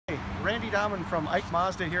Randy Dammann from Eich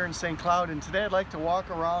Mazda here in St. Cloud, and today I'd like to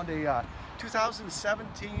walk around a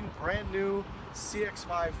 2017 brand new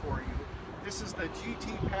CX-5 for you. This is the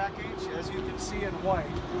GT package, as you can see in white.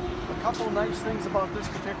 A couple nice things about this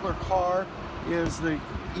particular car is the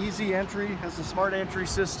easy entry, has a smart entry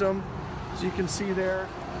system, as you can see there.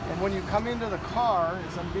 And when you come into the car,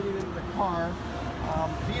 as I'm getting into the car,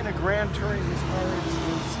 being a Grand Touring, this car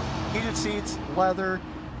is heated seats, leather,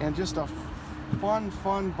 and just a fun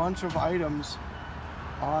bunch of items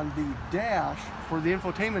on the dash for the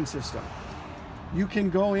infotainment system. You can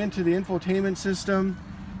go into the infotainment system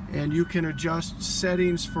and you can adjust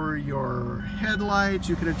settings for your headlights,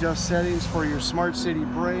 you can adjust settings for your smart city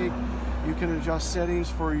brake, you can adjust settings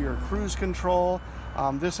for your cruise control.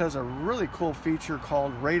 This has a really cool feature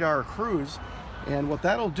called Radar Cruise, and what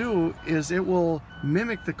that'll do is it will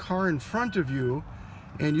mimic the car in front of you,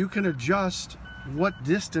 and you can adjust what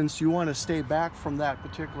distance you want to stay back from that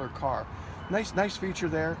particular car. Nice feature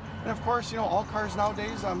there. And of course, you know, all cars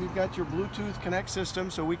nowadays, you've got your Bluetooth Connect system,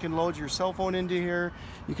 so we can load your cell phone into here,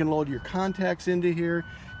 you can load your contacts into here,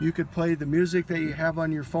 you could play the music that you have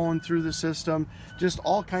on your phone through the system, just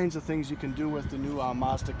all kinds of things you can do with the new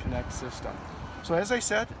Mazda Connect system. So as I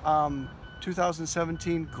said,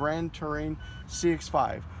 2017 Grand Touring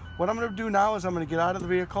CX-5. What I'm going to do now is I'm going to get out of the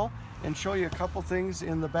vehicle and show you a couple things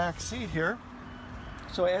in the back seat here.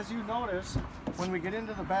 So as you notice, when we get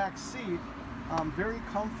into the back seat, very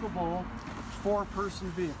comfortable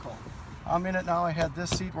four-person vehicle. I'm in it now. I had this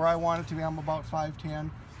seat where I want it to be. I'm about 5'10",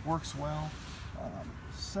 works well.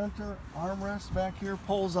 Center armrest back here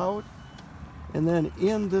pulls out, and then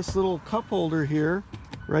in this little cup holder here,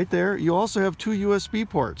 right there, you also have two USB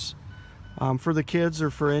ports for the kids or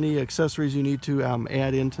for any accessories you need to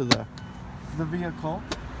add into the vehicle.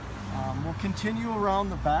 We'll continue around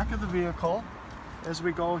the back of the vehicle as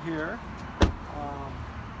we go here.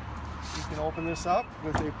 You can open this up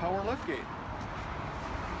with a power liftgate.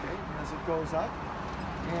 Okay, as it goes up.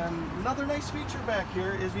 And another nice feature back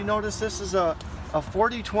here is, you notice this is a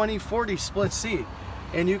 40-20-40 split seat,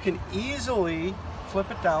 and you can easily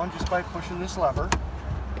flip it down just by pushing this lever.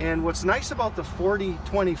 And what's nice about the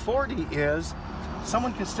 40-20-40 is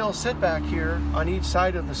someone can still sit back here on each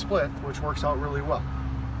side of the split, which works out really well.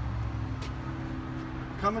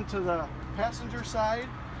 Coming to the passenger side,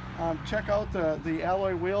 check out the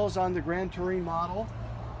alloy wheels on the Grand Touring model.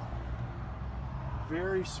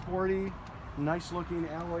 Very sporty, nice looking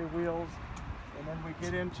alloy wheels. And then we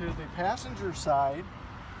get into the passenger side.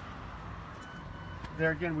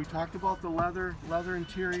 There again, we talked about the leather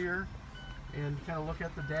interior, and kind of look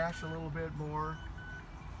at the dash a little bit more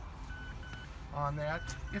on that.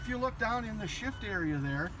 If you look down in the shift area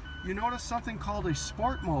there, you notice something called a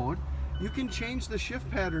sport mode. You can change the shift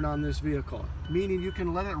pattern on this vehicle, meaning you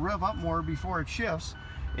can let it rev up more before it shifts.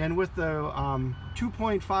 And with the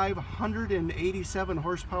 2.5 187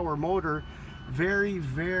 horsepower motor, very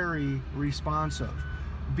responsive.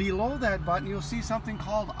 Below that button, you'll see something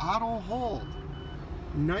called auto hold.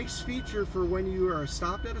 Nice feature for when you are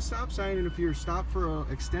stopped at a stop sign, and if you're stopped for an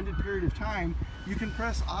extended period of time, you can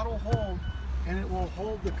press auto hold and it will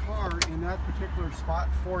hold the car in that particular spot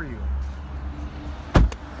for you.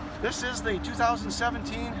 This is the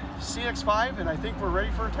 2017 CX-5, and I think we're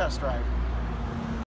ready for a test drive.